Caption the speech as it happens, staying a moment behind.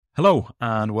Hello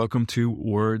and welcome to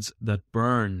Words That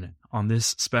Burn. On this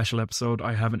special episode,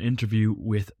 I have an interview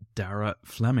with Daragh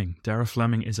Fleming. Daragh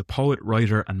Fleming is a poet,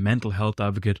 writer and mental health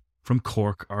advocate from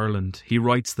Cork, Ireland. He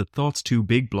writes the Thoughts Too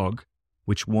Big blog,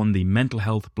 which won the Mental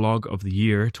Health Blog of the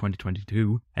Year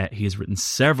 2022. He has written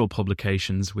several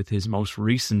publications, with his most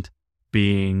recent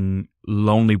being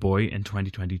Lonely Boy in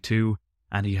 2022,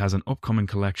 and he has an upcoming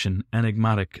collection,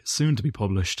 Enigmatic, soon to be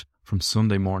published, from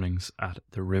Sunday Mornings at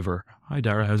the River. Hi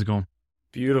Daragh, how's it going?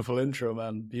 Beautiful intro,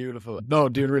 man. Beautiful. No,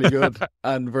 doing really good.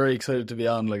 And very excited to be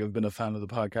on. Like, I've been a fan of the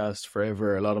podcast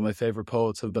forever. A lot of my favourite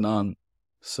poets have been on.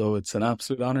 So it's an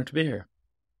absolute honour to be here.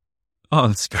 Oh,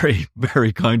 that's very,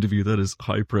 very kind of you. That is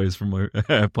high praise from my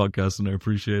podcast, and I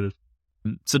appreciate it.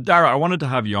 So Daragh, I wanted to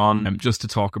have you on just to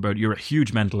talk about, you're a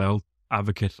huge mental health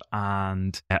advocate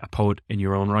and a poet in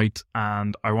your own right.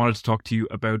 And I wanted to talk to you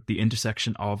about the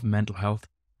intersection of mental health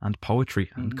and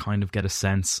poetry, and kind of get a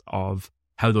sense of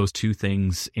how those two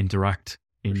things interact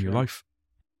in your life.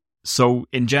 So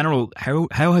in general, how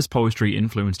has poetry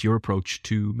influenced your approach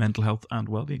to mental health and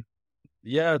well-being?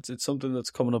 Yeah, it's something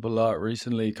that's coming up a lot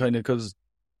recently, kind of because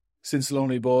since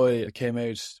Lonely Boy came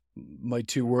out, my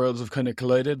two worlds have kind of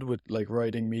collided with like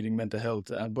writing, meeting mental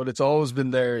health, but it's always been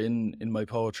there in my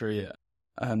poetry.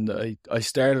 And I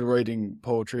started writing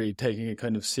poetry, taking it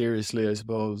kind of seriously, I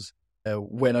suppose,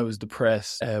 when I was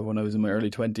depressed, when I was in my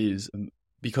early 20s,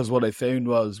 because what I found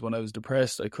was when I was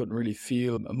depressed, I couldn't really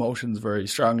feel emotions very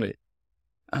strongly.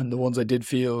 And the ones I did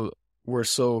feel were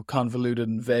so convoluted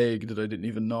and vague that I didn't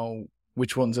even know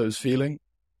which ones I was feeling.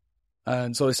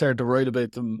 And so I started to write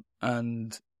about them,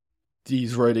 and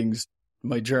these writings,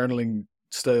 my journaling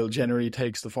style generally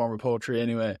takes the form of poetry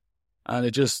anyway. And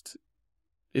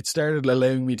it started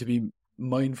allowing me to be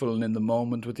mindful and in the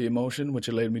moment with the emotion, which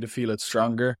allowed me to feel it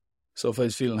stronger. So if I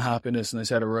was feeling happiness and I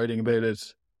started writing about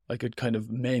it, I could kind of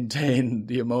maintain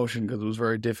the emotion because it was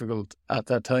very difficult at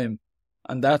that time.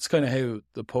 And that's kind of how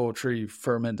the poetry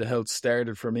for mental health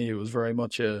started for me. It was very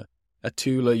much a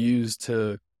tool I used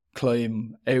to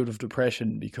climb out of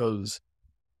depression, because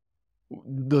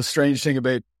the strange thing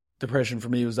about depression for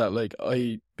me was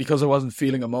that because I wasn't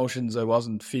feeling emotions, I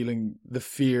wasn't feeling the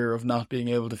fear of not being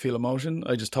able to feel emotion.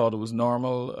 I just thought it was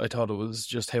normal. I thought it was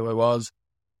just how I was.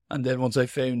 And then once I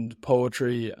found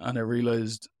poetry and I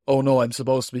realised, oh no, I'm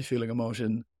supposed to be feeling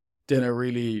emotion, then I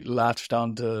really latched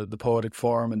onto the poetic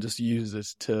form and just used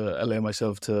it to allow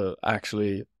myself to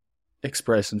actually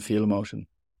express and feel emotion.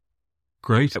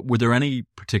 Great. Were there any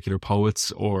particular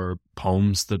poets or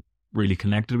poems that really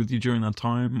connected with you during that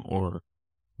time, or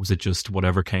was it just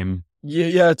whatever came?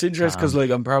 Yeah, it's interesting because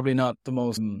I'm probably not the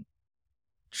most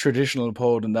traditional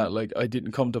poet in that. I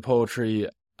didn't come to poetry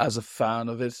as a fan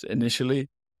of it initially.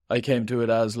 I came to it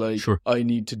as Sure. I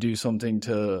need to do something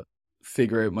to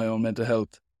figure out my own mental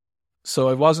health. So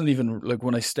I wasn't even,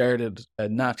 when I started,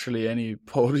 naturally any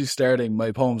poetry starting,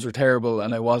 my poems were terrible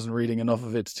and I wasn't reading enough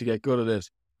of it to get good at it.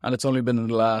 And it's only been in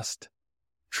the last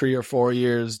 3 or 4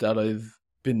 years that I've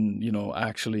been,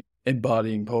 actually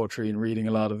embodying poetry and reading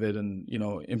a lot of it and,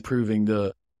 improving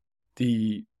the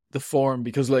form.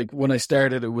 Because when I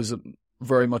started, it was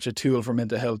very much a tool for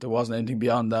mental health. There wasn't anything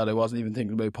beyond that. I wasn't even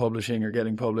thinking about publishing or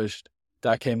getting published.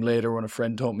 That came later when a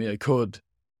friend told me I could.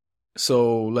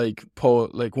 So one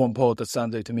poet that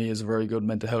stands out to me as a very good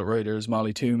mental health writer is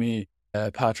Molly Toomey.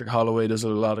 Patrick Holloway does a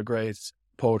lot of great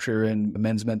poetry in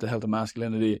men's mental health and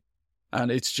masculinity. And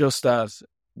it's just that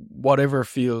whatever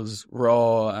feels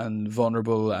raw and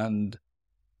vulnerable and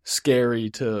scary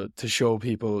to show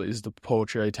people is the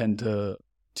poetry I tend to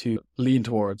lean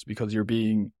towards, because you're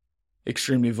being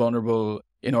extremely vulnerable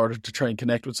in order to try and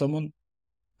connect with someone.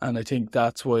 And I think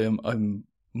that's why I'm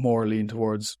more lean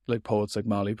towards poets like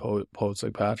Molly, poets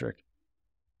like Patrick.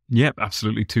 Yeah,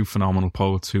 absolutely. Two phenomenal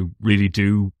poets who really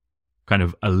do kind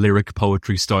of a lyric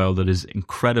poetry style that is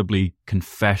incredibly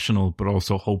confessional but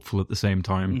also hopeful at the same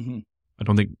time. Mm-hmm. I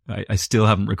don't think I still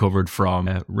haven't recovered from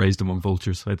Raised Among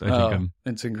Vultures. I think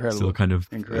it's incredible. Still kind of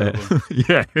incredible.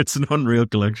 Yeah, it's an unreal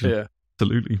collection. Yeah.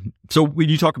 Absolutely. So when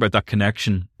you talk about that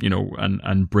connection,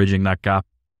 and bridging that gap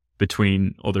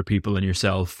between other people and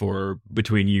yourself, or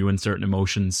between you and certain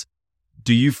emotions,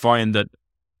 do you find that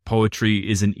poetry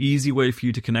is an easy way for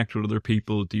you to connect with other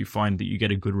people? Do you find that you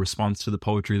get a good response to the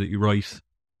poetry that you write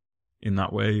in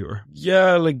that way? Or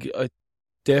yeah,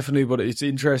 definitely, but it's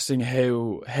interesting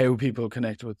how people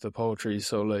connect with the poetry.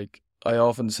 So I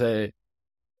often say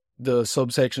the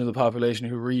subsection of the population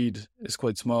who read is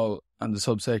quite small, and the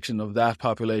subsection of that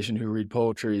population who read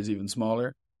poetry is even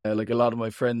smaller. A lot of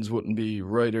my friends wouldn't be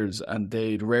writers, and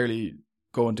they'd rarely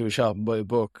go into a shop and buy a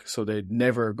book, so they'd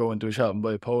never go into a shop and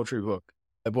buy a poetry book.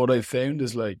 What I've found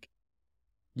is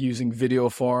using video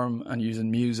form and using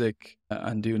music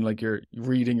and doing like you're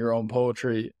reading your own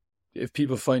poetry, if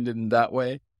people find it in that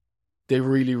way, they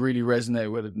really, really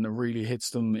resonate with it and it really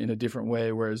hits them in a different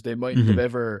way, whereas they mightn't have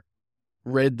ever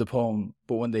read the poem,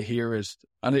 but when they hear it,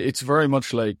 and it's very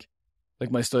much like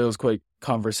my style is quite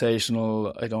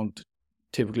conversational. I don't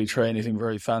typically try anything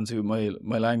very fancy with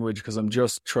my language because I'm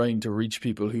just trying to reach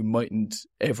people who mightn't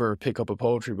ever pick up a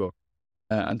poetry book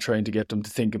and trying to get them to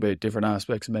think about different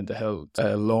aspects of mental health.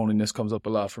 Loneliness comes up a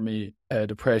lot for me,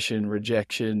 depression,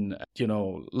 rejection,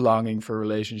 longing for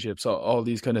relationships, all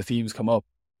these kind of themes come up,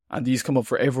 and these come up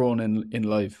for everyone in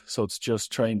life. So it's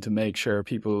just trying to make sure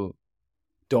people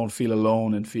don't feel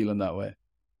alone and feeling that way.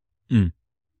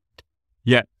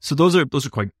 Yeah, so those are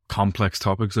quite complex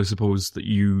topics, I suppose, that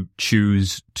you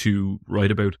choose to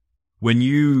write about. When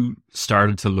you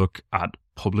started to look at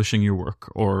publishing your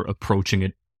work or approaching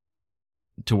it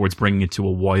towards bringing it to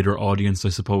a wider audience, I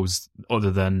suppose, other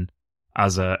than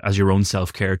as your own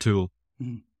self-care tool,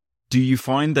 do you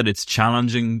find that it's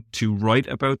challenging to write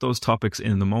about those topics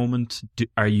in the moment?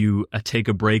 Are you a take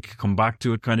a break, come back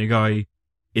to it kind of guy?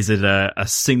 Is it a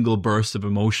single burst of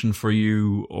emotion for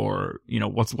you, or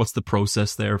what's the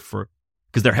process there for?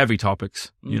 Because they're heavy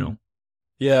topics,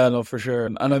 Yeah, no, for sure.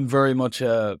 And I'm very much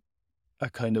a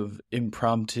kind of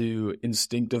impromptu,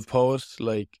 instinctive poet.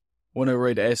 Like when I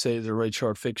write essays or write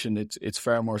short fiction, it's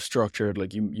far more structured.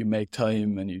 Like you make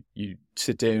time and you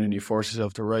sit down and you force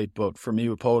yourself to write. But for me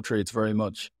with poetry, it's very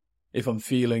much if I'm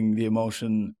feeling the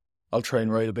emotion, I'll try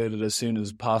and write about it as soon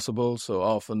as possible. So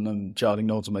often I'm jotting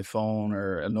notes on my phone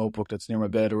or a notebook that's near my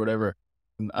bed or whatever.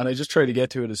 And I just try to get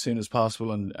to it as soon as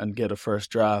possible and get a first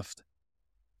draft.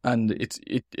 And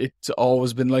it's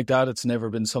always been like that. It's never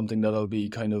been something that I'll be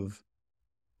kind of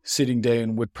sitting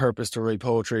down with purpose to write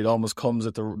poetry. It almost comes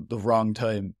at the wrong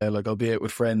time. Like I'll be out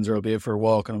with friends or I'll be out for a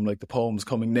walk and I'm like, the poem's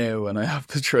coming now and I have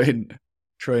to try and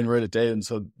write it down.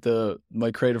 So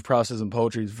my creative process in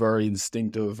poetry is very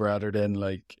instinctive rather than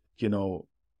like,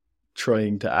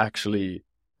 trying to actually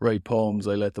write poems.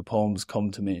 I let the poems come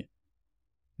to me.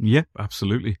 Yeah,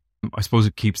 absolutely. I suppose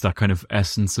it keeps that kind of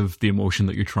essence of the emotion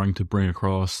that you're trying to bring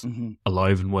across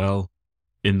alive and well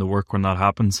in the work when that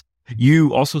happens.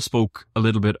 You also spoke a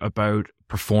little bit about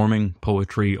performing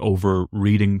poetry over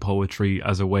reading poetry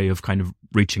as a way of kind of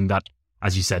reaching that,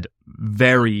 as you said,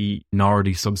 very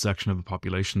minority subsection of the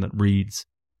population that reads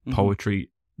poetry.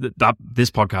 That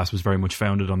this podcast was very much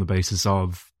founded on the basis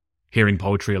of hearing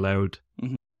poetry aloud,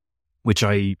 which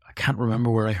I can't remember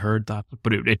where I heard that,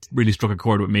 but it really struck a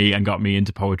chord with me and got me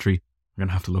into poetry. I'm going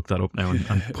to have to look that up now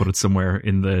and put it somewhere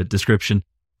in the description.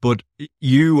 But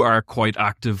you are quite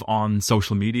active on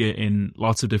social media in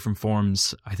lots of different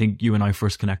forms. I think you and I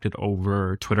first connected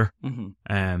over Twitter,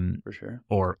 for sure,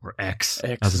 or X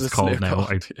as it's called now.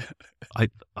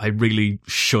 I really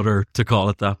shudder to call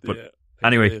it that, but. Yeah.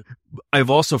 Anyway,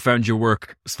 I've also found your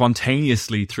work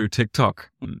spontaneously through TikTok.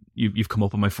 You've come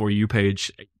up on my For You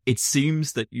page. It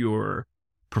seems that your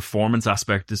performance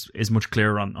aspect is much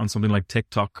clearer on something like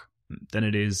TikTok than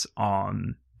it is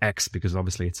on X, because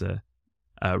obviously it's a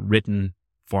written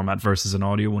format versus an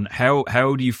audio one.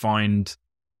 How do you find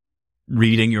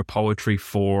reading your poetry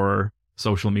for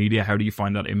social media? How do you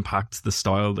find that impacts the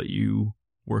style that you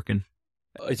work in?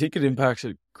 I think it impacts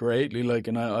it greatly,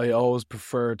 and I always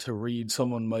prefer to read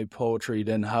someone my poetry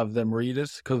than have them read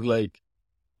it, because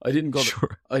I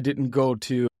didn't go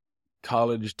to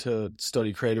college to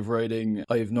study creative writing.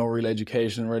 I have no real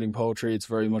education in writing poetry. It's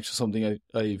very much something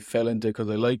I fell into because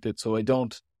I liked it. So I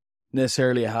don't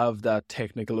necessarily have that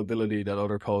technical ability that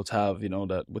other poets have,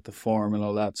 that with the form and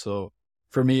all that. So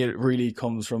for me, it really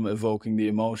comes from evoking the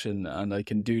emotion, and I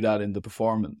can do that in the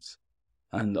performance.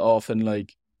 And often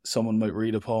someone might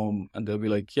read a poem and they'll be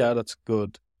like, yeah, that's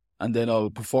good. And then I'll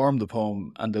perform the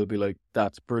poem and they'll be like,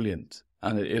 that's brilliant.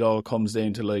 And it all comes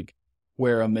down to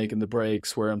where I'm making the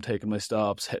breaks, where I'm taking my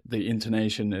stops, the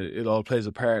intonation, it all plays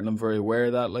a part. And I'm very aware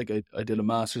of that. I did a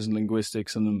master's in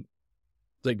linguistics and I'm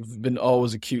been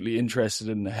always acutely interested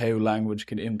in how language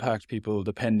can impact people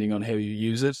depending on how you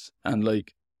use it. And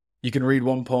you can read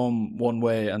one poem one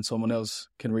way and someone else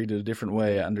can read it a different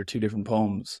way, and they're two different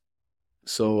poems.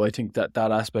 So I think that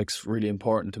aspect's really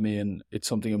important to me, and it's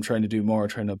something I'm trying to do more,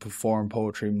 trying to perform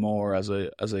poetry more as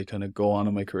I kind of go on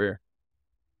in my career.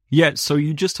 Yeah, so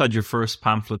you just had your first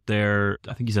pamphlet there,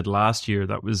 I think you said last year,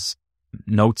 that was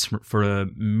Notes for a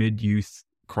Mid-Youth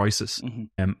Crisis.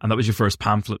 And that was your first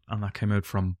pamphlet, and that came out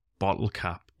from Bottle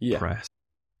Cap Press.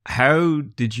 How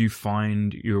did you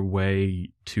find your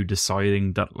way to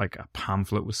deciding that a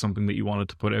pamphlet was something that you wanted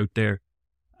to put out there?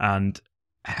 And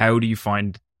how do you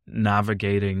find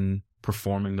navigating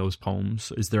performing those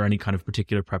poems? Is there any kind of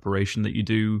particular preparation that you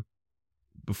do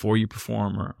before you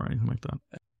perform or anything like that?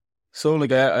 So,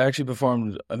 like, I actually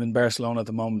performed. I'm in Barcelona at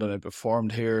the moment, and I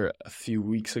performed here a few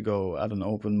weeks ago at an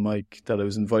open mic that I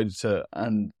was invited to.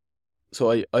 And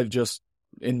so I've just,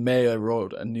 in May, I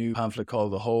wrote a new pamphlet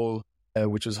called The Whole,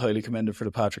 which was highly commended for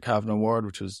the Patrick Kavanagh Award,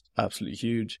 which was absolutely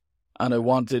huge. And I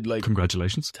wanted, like...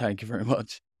 Congratulations. Thank you very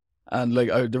much. And,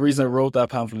 like, the reason I wrote that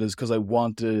pamphlet is because I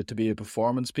wanted it to be a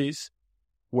performance piece.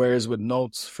 Whereas with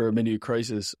Notes for a Midnight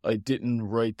Crisis, I didn't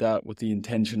write that with the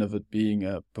intention of it being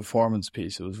a performance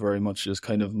piece. It was very much just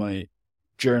kind of my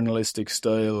journalistic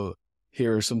style.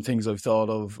 Here are some things I've thought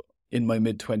of in my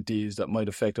mid-20s that might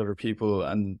affect other people.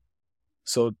 And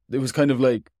so it was kind of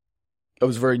like, I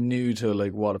was very new to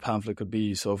like what a pamphlet could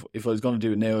be. So if I was going to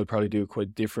do it now, I'd probably do it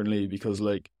quite differently, because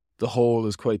like The Whole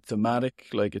is quite thematic.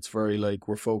 Like it's very like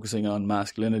we're focusing on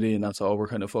masculinity and that's all we're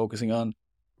kind of focusing on.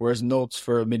 Whereas Notes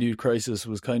for a Midnight Crisis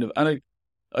was kind of, and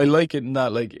I like it in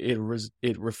that like it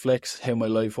reflects how my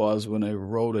life was when I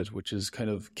wrote it, which is kind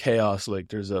of chaos. Like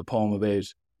there's a poem about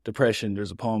depression,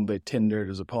 there's a poem about Tinder,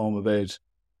 there's a poem about,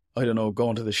 I don't know,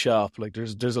 going to the shop. Like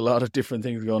there's a lot of different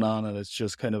things going on, and it's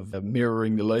just kind of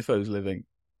mirroring the life I was living.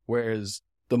 Whereas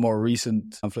the more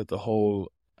recent pamphlet, The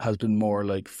Whole, has been more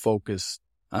like focused,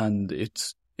 and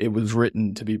it was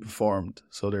written to be performed.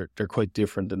 So they're quite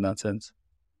different in that sense.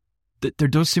 There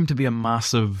does seem to be a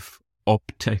massive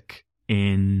uptick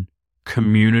in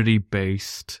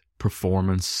community-based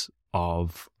performance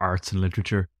of arts and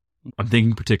literature. I'm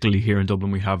thinking particularly here in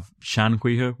Dublin, we have Sean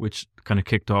Cuiha, which kind of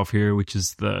kicked off here, which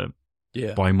is the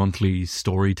bi-monthly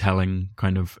storytelling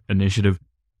kind of initiative.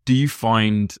 Do you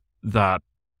find that,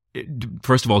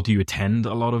 first of all, do you attend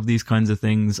a lot of these kinds of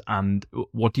things? And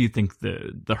what do you think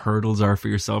the hurdles are for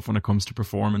yourself when it comes to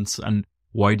performance? And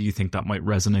why do you think that might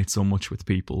resonate so much with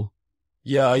people?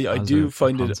 Yeah, I do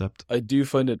find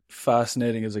it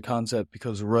fascinating as a concept,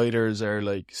 because writers are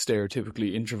like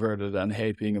stereotypically introverted and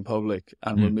hate being in public,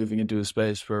 and we're moving into a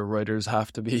space where writers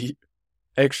have to be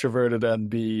extroverted and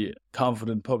be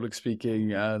confident public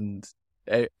speaking and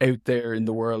out there in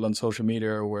the world on social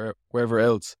media or wherever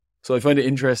else. So I find it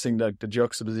interesting that the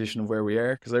juxtaposition of where we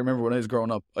are, because I remember when I was growing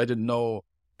up, I didn't know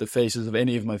the faces of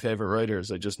any of my favorite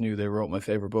writers. I just knew they wrote my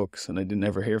favorite books, and I didn't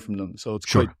ever hear from them. So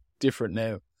it's quite different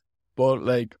now. But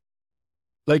like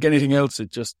anything else,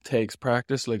 it just takes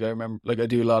practice. Like I remember, like I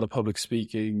do a lot of public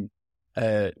speaking,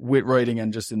 with writing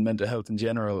and just in mental health in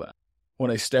general. When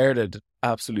I started,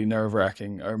 absolutely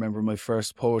nerve-wracking. I remember my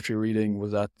first poetry reading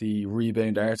was at the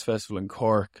Rebound Arts Festival in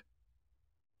Cork,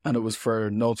 and it was for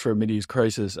Notes for a Midnight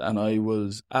Crisis, and I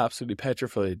was absolutely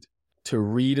petrified to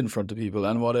read in front of people.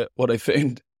 And what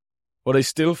I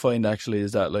still find actually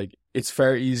is that like it's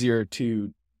far easier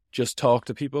to just talk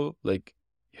to people, like,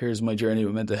 here's my journey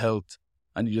with mental health,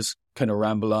 and you just kind of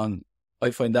ramble on. I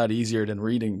find that easier than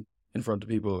reading in front of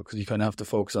people, because you kind of have to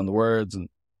focus on the words, and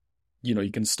you know,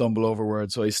 you can stumble over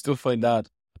words. So I still find that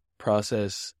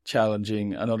process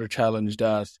challenging. Another challenge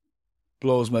that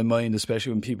blows my mind,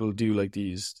 especially when people do like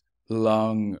these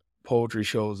long poetry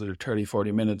shows that are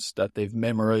 30-40 minutes, that they've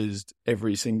memorized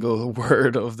every single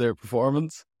word of their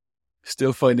performance.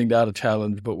 Still finding that a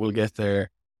challenge, but we'll get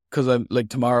there. Because I'm like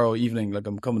tomorrow evening, like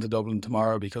I'm coming to Dublin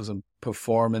tomorrow because I'm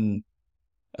performing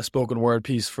a spoken word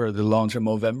piece for the launch of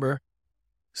Movember.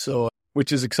 So,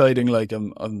 which is exciting. Like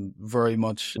I'm very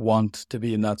much want to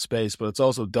be in that space, but it's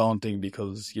also daunting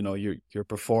because, you know, you're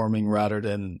performing rather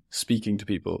than speaking to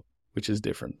people, which is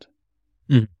different.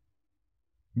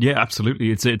 Yeah,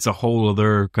 absolutely. It's a whole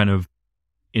other kind of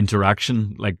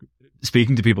interaction. Like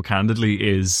speaking to people candidly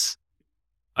is,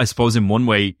 I suppose, in one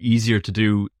way easier to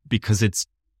do because it's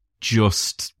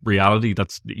just reality.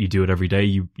 You do it every day.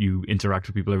 You interact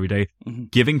with people every day.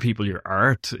 Giving people your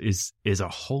art is a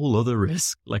whole other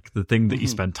risk. Like the thing that you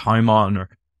spend time on, or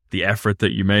the effort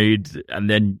that you made,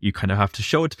 and then you kind of have to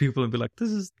show it to people and be like,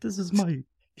 this is my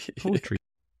poetry.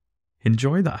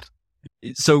 Enjoy that.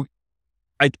 So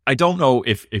I don't know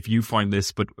if you find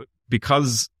this, but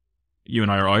because you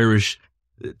and I are Irish,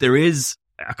 there is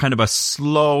a kind of a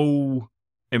slow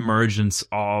emergence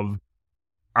of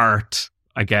art,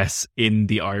 I guess, in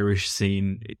the Irish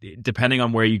scene, depending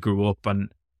on where you grew up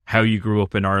and how you grew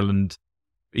up in Ireland.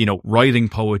 You know, writing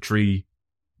poetry,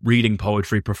 reading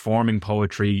poetry, performing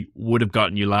poetry would have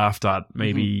gotten you laughed at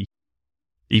maybe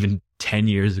even 10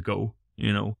 years ago,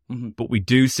 you know. But we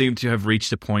do seem to have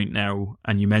reached a point now,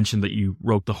 and you mentioned that you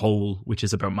wrote The Whole, which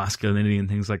is about masculinity and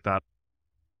things like that.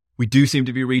 We do seem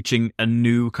to be reaching a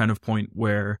new kind of point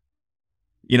where,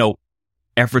 you know,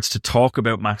 efforts to talk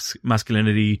about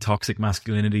masculinity, toxic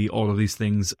masculinity, all of these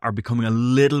things are becoming a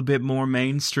little bit more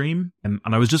mainstream. And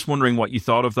I was just wondering what you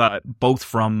thought of that, both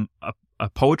from a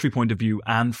poetry point of view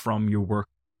and from your work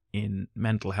in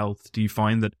mental health. Do you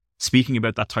find that speaking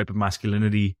about that type of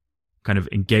masculinity, kind of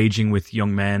engaging with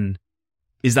young men,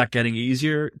 is that getting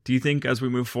easier, do you think, as we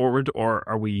move forward, or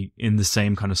are we in the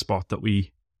same kind of spot that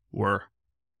we were?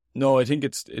 No, I think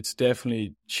it's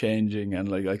definitely changing, and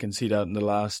like I can see that in the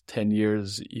last 10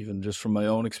 years, even just from my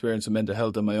own experience of mental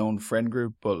health and my own friend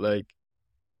group. But like,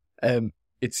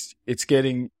 it's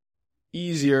getting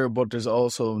easier, but there's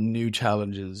also new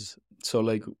challenges. So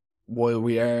like, while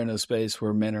we are in a space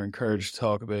where men are encouraged to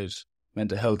talk about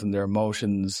mental health and their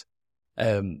emotions,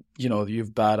 you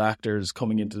have bad actors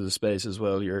coming into the space as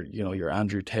well. Your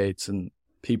Andrew Tates and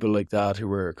people like that who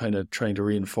are kind of trying to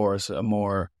reinforce a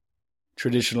more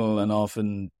traditional and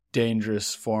often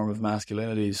dangerous form of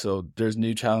masculinity. So there's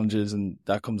new challenges, and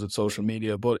that comes with social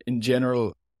media. But in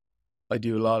general, I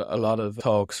do a lot of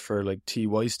talks for like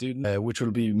TY students, which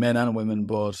will be men and women,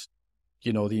 but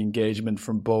the engagement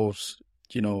from both,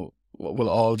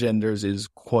 all genders is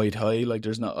quite high. Like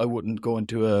I wouldn't go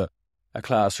into a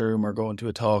classroom or go into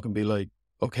a talk and be like,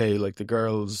 okay, like the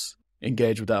girls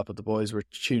engage with that, but the boys were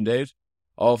tuned out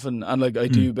often. And like I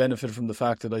do benefit from the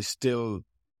fact that I still,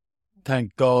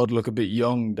 thank God, look a bit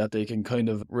young, that they can kind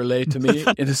of relate to me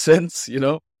in a sense,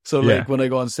 So like when I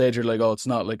go on stage, you're like, oh, it's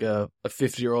not like a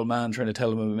 50-year-old man trying to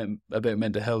tell them about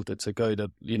mental health. It's a guy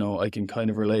that, I can kind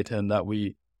of relate to, and that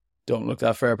we don't look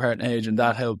that far apart in age, and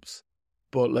that helps.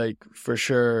 But like, for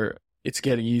sure, it's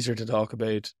getting easier to talk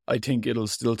about. I think it'll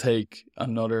still take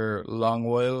another long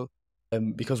while,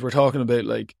 because we're talking about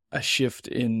like a shift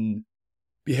in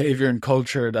behavior and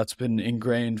culture that's been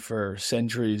ingrained for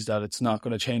centuries, that it's not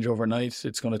going to change overnight.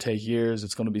 It's going to take years.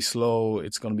 It's going to be slow.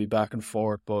 It's going to be back and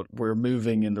forth, but we're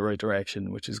moving in the right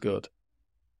direction, which is good.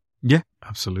 Yeah,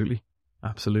 absolutely.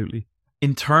 Absolutely.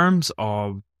 In terms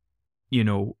of, we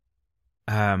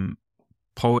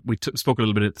spoke a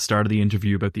little bit at the start of the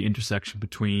interview about the intersection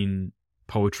between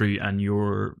poetry and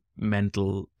your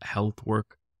mental health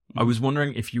work. I was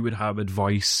wondering if you would have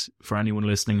advice for anyone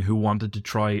listening who wanted to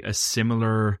try a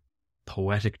similar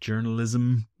poetic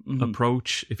journalism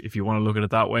approach, if you want to look at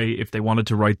it that way, if they wanted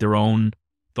to write their own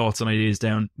thoughts and ideas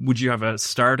down. Would you have a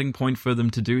starting point for them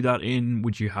to do that in?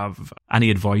 Would you have any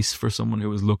advice for someone who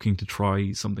was looking to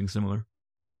try something similar?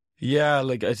 Yeah,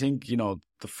 like I think, the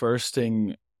first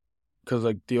thing, because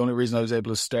like the only reason I was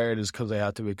able to start is because I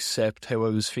had to accept how I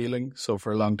was feeling. So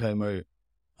for a long time, I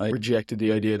rejected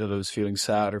the idea that I was feeling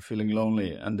sad or feeling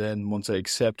lonely. And then once I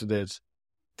accepted it,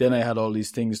 then I had all these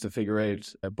things to figure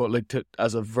out. But like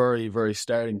as a very, very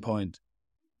starting point,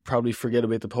 probably forget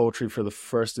about the poetry for the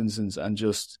first instance and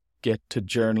just get to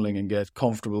journaling and get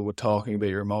comfortable with talking about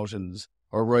your emotions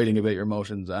or writing about your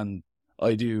emotions. And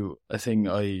I do a thing,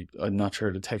 I'm not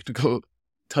sure the technical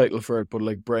title for it, but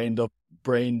like brain dump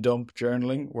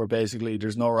journaling, where basically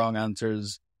there's no wrong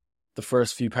answers. The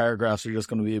first few paragraphs are just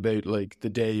going to be about like the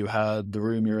day you had, the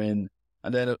room you're in,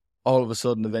 and then all of a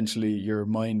sudden, eventually, your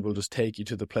mind will just take you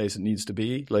to the place it needs to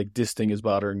be. Like, this thing is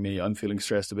bothering me. I'm feeling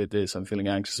stressed about this. I'm feeling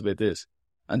anxious about this.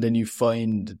 And then you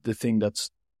find the thing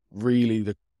that's really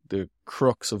the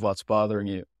crux of what's bothering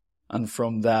you. And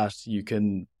from that, you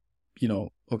can,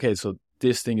 okay, so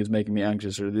this thing is making me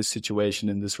anxious, or this situation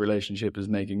in this relationship is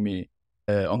making me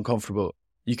uncomfortable.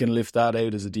 You can lift that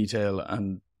out as a detail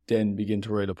and then begin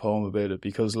to write a poem about it.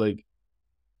 Because like,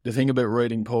 the thing about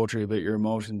writing poetry about your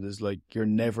emotions is like, you're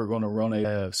never going to run out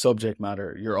of subject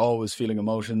matter. You're always feeling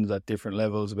emotions at different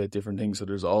levels about different things. So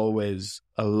there's always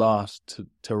a lot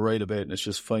to write about. And it's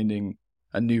just finding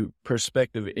a new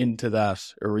perspective into that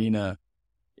arena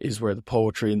is where the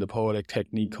poetry and the poetic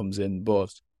technique comes in. But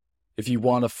if you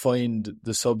want to find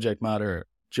the subject matter,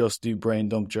 just do brain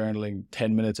dump journaling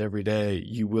 10 minutes every day.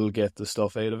 You will get the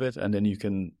stuff out of it. And then you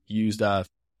can use that.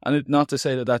 And not to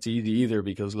say that that's easy either,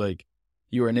 because like,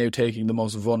 you are now taking the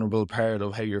most vulnerable part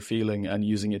of how you're feeling and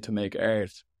using it to make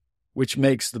art, which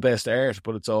makes the best art,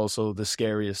 but it's also the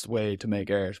scariest way to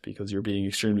make art because you're being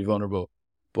extremely vulnerable.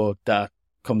 But that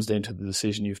comes down to the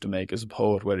decision you have to make as a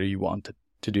poet, whether you want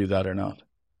to do that or not.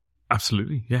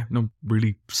 Absolutely. Yeah. No,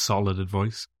 really solid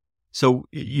advice. So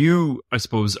you, I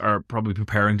suppose, are probably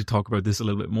preparing to talk about this a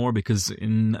little bit more because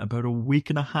in about a week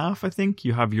and a half, I think,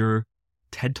 you have your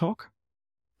TED Talk.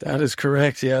 That is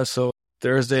correct, yeah. So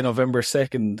Thursday, November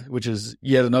 2nd, which is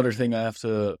yet another thing I have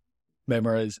to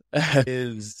memorize,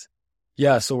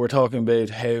 so we're talking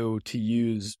about how to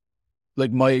use,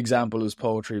 like my example is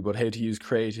poetry, but how to use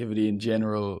creativity in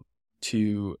general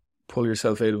to pull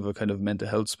yourself out of a kind of mental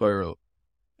health spiral.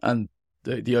 And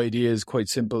the idea is quite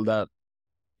simple, that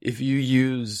if you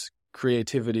use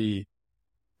creativity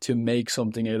to make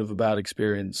something out of a bad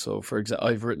experience. So for example,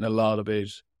 I've written a lot about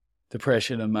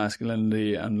depression and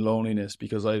masculinity and loneliness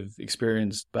because I've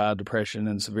experienced bad depression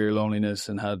and severe loneliness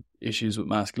and had issues with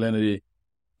masculinity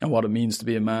and what it means to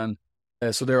be a man.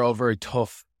 So they're all very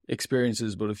tough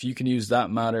experiences, but if you can use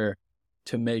that matter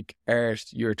to make art,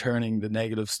 you're turning the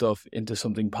negative stuff into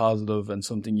something positive and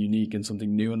something unique and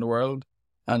something new in the world.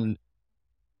 And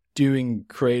doing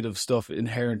creative stuff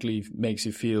inherently makes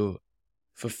you feel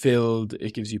fulfilled.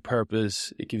 It gives you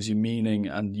purpose, it gives you meaning,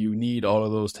 and you need all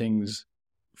of those things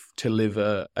to live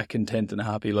a content and a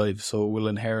happy life. So it will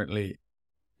inherently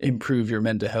improve your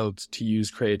mental health to use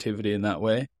creativity in that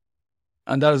way.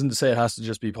 And that isn't to say it has to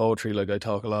just be poetry. Like I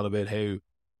talk a lot about how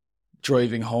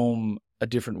driving home a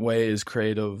different way is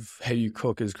creative, how you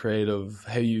cook is creative,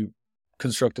 how you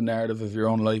construct a narrative of your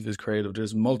own life is creative.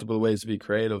 There's multiple ways to be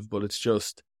creative, but it's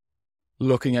just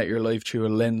looking at your life through a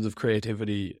lens of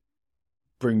creativity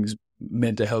brings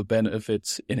mental health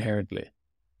benefits inherently.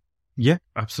 Yeah,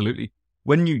 absolutely.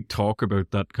 When you talk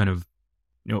about that kind of,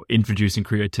 introducing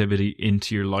creativity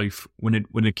into your life, when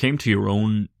it came to your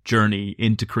own journey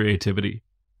into creativity,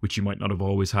 which you might not have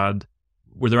always had,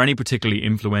 were there any particularly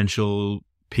influential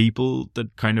people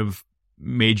that kind of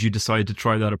made you decide to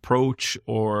try that approach,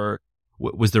 or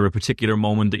was there a particular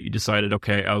moment that you decided,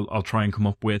 okay, I'll try and come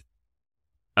up with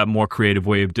a more creative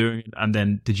way of doing it? And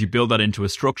then did you build that into a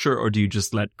structure, or do you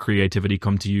just let creativity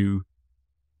come to you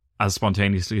as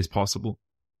spontaneously as possible?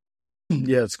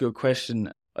 Yeah, it's a good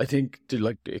question. I think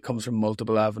it comes from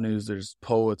multiple avenues. There's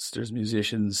poets, there's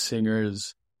musicians,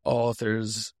 singers,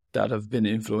 authors that have been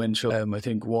influential. I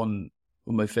think one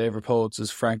of my favorite poets is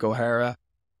Frank O'Hara,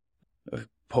 a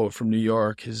poet from New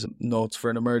York. His Notes for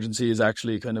an Emergency is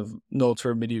actually kind of Notes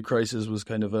for a Midlife Crisis was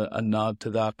kind of a nod to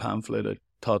that pamphlet. I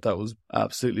thought that was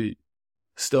absolutely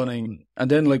stunning. And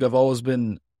then I've always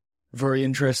been very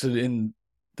interested in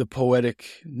the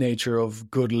poetic nature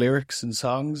of good lyrics and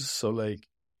songs. So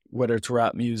whether it's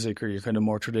rap music or your kind of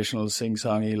more traditional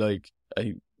sing-songy,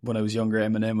 when I was younger,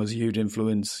 Eminem was a huge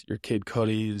influence. Your Kid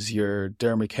Cudi's, your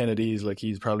Dermot Kennedy's,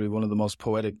 he's probably one of the most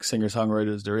poetic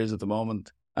singer-songwriters there is at the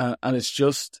moment. And it's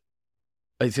just,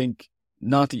 I think,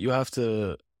 not that you have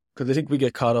to, because I think we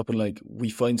get caught up in we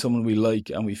find someone we like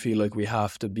and we feel like we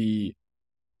have to be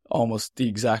almost the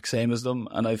exact same as them.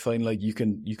 And I find you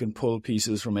can pull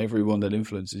pieces from everyone that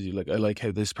influences you. I like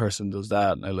how this person does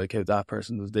that, and I like how that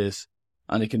person does this.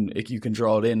 And you can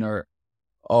draw it in. Or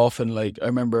often, I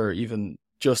remember even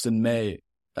just in May,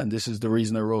 and this is the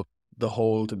reason I wrote The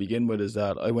Hole to begin with, is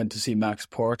that I went to see Max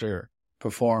Porter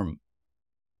perform,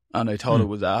 and I thought it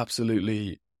was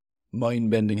absolutely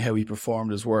mind-bending how he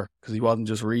performed his work, because he wasn't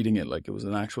just reading it, it was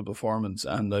an actual performance.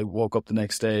 And I woke up the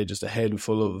next day just a head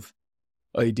full of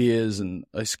ideas, and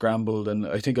I scrambled, and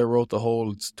I think I wrote the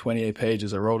whole 28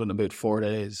 pages. I wrote it in about 4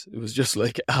 days. It was just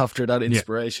after that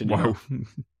inspiration. Yeah. Wow.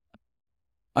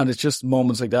 And it's just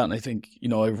moments like that. And I think,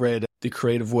 I read The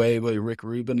Creative Way by Rick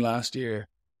Rubin last year.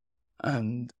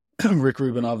 And Rick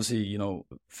Rubin, obviously,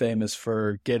 famous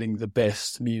for getting the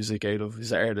best music out of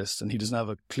his artists. And he doesn't have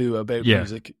a clue about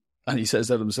music. And he says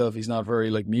that himself. He's not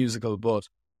very musical, but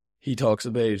he talks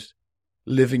about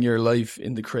living your life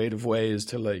in the creative ways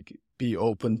to be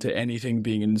open to anything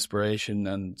being an inspiration,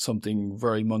 and something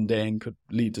very mundane could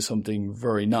lead to something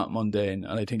very not mundane.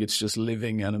 And I think it's just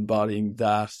living and embodying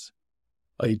that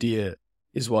idea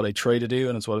is what I try to do,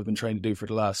 and it's what I've been trying to do for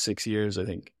the last 6 years, I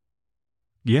think.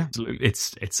 Yeah,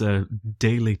 it's a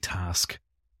daily task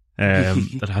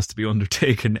that has to be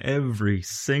undertaken every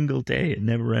single day. It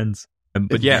never ends.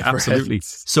 But yeah, absolutely.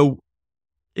 Ends. So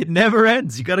it never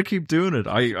ends. You got to keep doing it.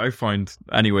 I find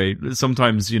anyway.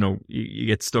 Sometimes you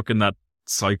get stuck in that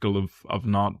cycle of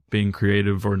not being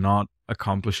creative or not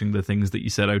accomplishing the things that you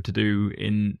set out to do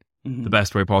in the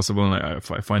best way possible, and I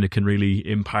find it can really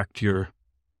impact your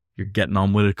getting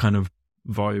on with it kind of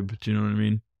vibe. Do you know what I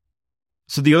mean?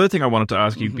 So the other thing I wanted to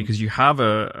ask you, because you have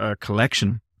a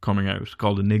collection coming out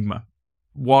called Enigma,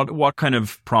 what kind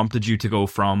of prompted you to go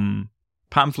from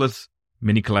pamphlet,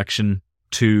 mini collection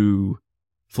to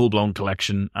full-blown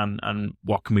collection, and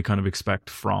what can we kind of expect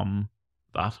from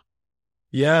that?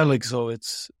 Yeah,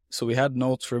 so we had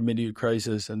Notes for a Midlife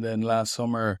Crisis, and then last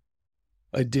summer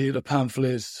I did a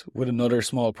pamphlet with another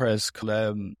small press.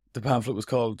 The pamphlet was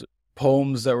called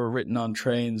Poems That Were Written on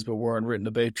Trains But Weren't Written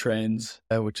About Trains,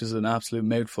 which is an absolute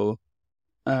mouthful.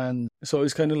 And so I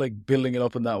was kind of building it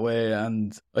up in that way.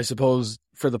 And I suppose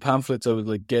for the pamphlets, I was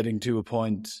getting to a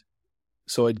point.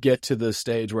 So I'd get to the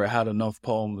stage where I had enough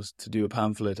poems to do a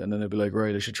pamphlet, and then I'd be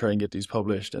right, I should try and get these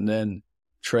published. And then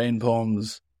Train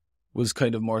Poems was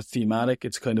kind of more thematic.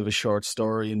 It's kind of a short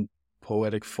story and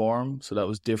poetic form. So that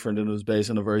was different, and it was based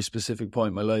on a very specific point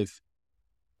in my life.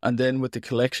 And then with the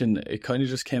collection, it kind of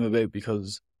just came about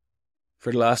because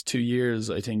for the last 2 years,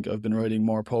 I think I've been writing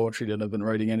more poetry than I've been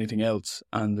writing anything else.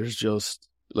 And there's just,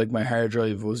 like, my hard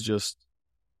drive was just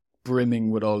brimming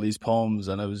with all these poems.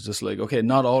 And I was just like, okay,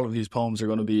 not all of these poems are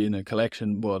going to be in a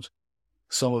collection, but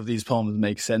some of these poems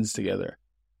make sense together.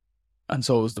 And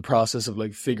so it was the process of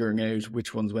like figuring out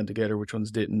which ones went together, which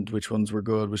ones didn't, which ones were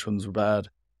good, which ones were bad.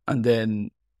 And then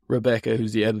Rebecca,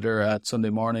 who's the editor at Sunday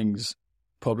Mornings,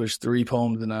 published 3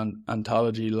 poems in an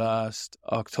anthology last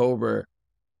October.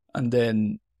 And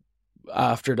then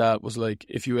after that was like,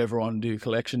 if you ever want to do a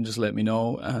collection, just let me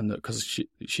know. And because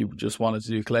she just wanted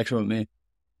to do a collection with me.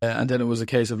 And then it was a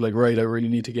case of like, right, I really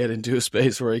need to get into a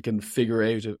space where I can figure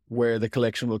out where the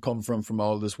collection will come from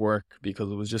all this work, because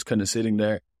it was just kind of sitting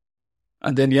there.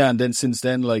 And then, yeah, and then since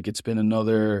then, like, it's been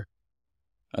another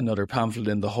pamphlet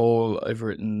in the hole. I've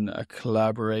written a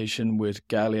collaboration with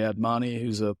Galiad Mani,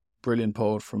 who's a brilliant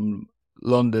poet from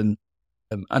London.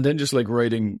 And then just like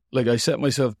writing, like I set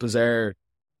myself bizarre,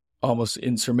 almost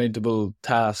insurmountable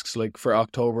tasks. Like for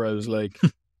October, I was like,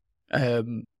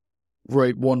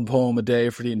 write 1 poem a day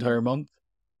for the entire month.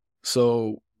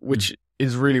 So, which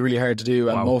is really, really hard to do.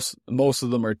 And Wow. most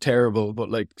of them are terrible, but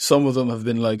like some of them have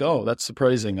been like, oh, that's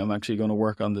surprising. I'm actually going to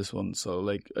work on this one. So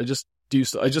like, I just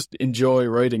enjoy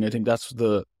writing. I think that's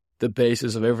the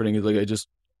basis of everything. Is like,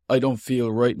 I don't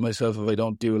feel right myself if I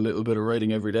don't do a little bit of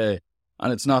writing every day.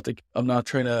 And it's not that I'm not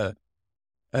trying to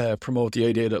promote the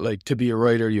idea that like to be a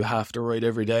writer, you have to write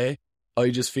every day. I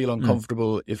just feel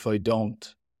uncomfortable if I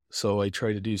don't. So I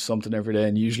try to do something every day,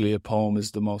 and usually a poem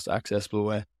is the most accessible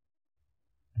way.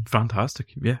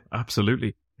 Fantastic. Yeah,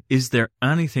 absolutely. Is there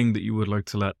anything that you would like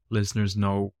to let listeners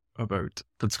know about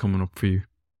that's coming up for you?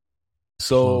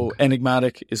 So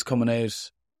Enigmatic is coming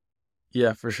out.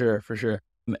 Yeah, for sure.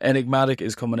 Enigmatic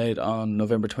is coming out on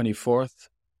November 24th.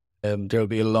 There'll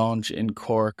be a launch in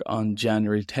Cork on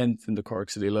January 10th in the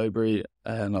Cork City Library,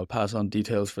 and I'll pass on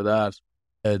details for that.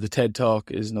 The TED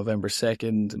Talk is November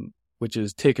 2nd, which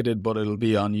is ticketed, but it'll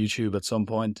be on YouTube at some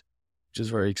point, which is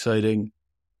very exciting.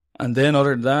 And then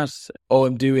other than that,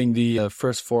 I'm doing the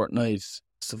First Fortnight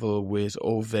Festival with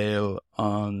O'Vale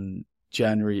on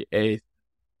January 8th,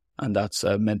 and that's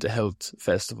a mental health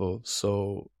festival.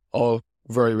 So all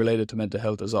very related to mental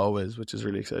health as always, which is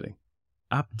really exciting.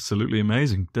 Absolutely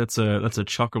amazing. That's a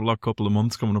chock-a-block couple of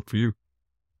months coming up for you.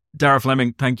 Daragh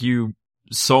Fleming, thank you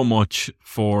so much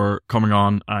for coming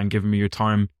on and giving me your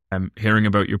time. Hearing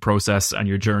about your process and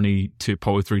your journey to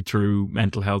poetry through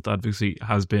mental health advocacy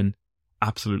has been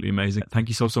absolutely amazing. Thank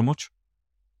you so much.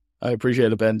 I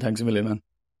appreciate it, Ben. Thanks a million, man.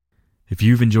 If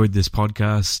you've enjoyed this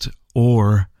podcast,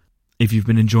 or if you've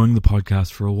been enjoying the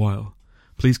podcast for a while,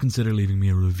 please consider leaving me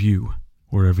a review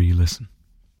wherever you listen.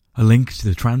 A link to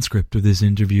the transcript of this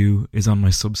interview is on my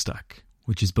Substack,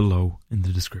 which is below in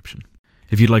the description.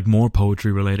 If you'd like more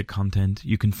poetry-related content,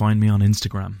 you can find me on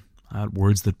Instagram at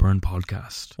Words That Burn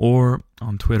Podcast, or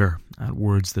on Twitter at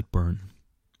Words That Burn.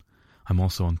 I'm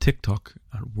also on TikTok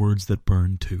at Words That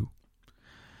Burn too.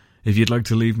 If you'd like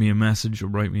to leave me a message or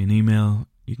write me an email,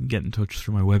 you can get in touch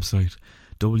through my website,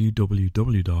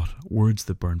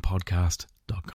 www.wordsthatburnpodcast.com.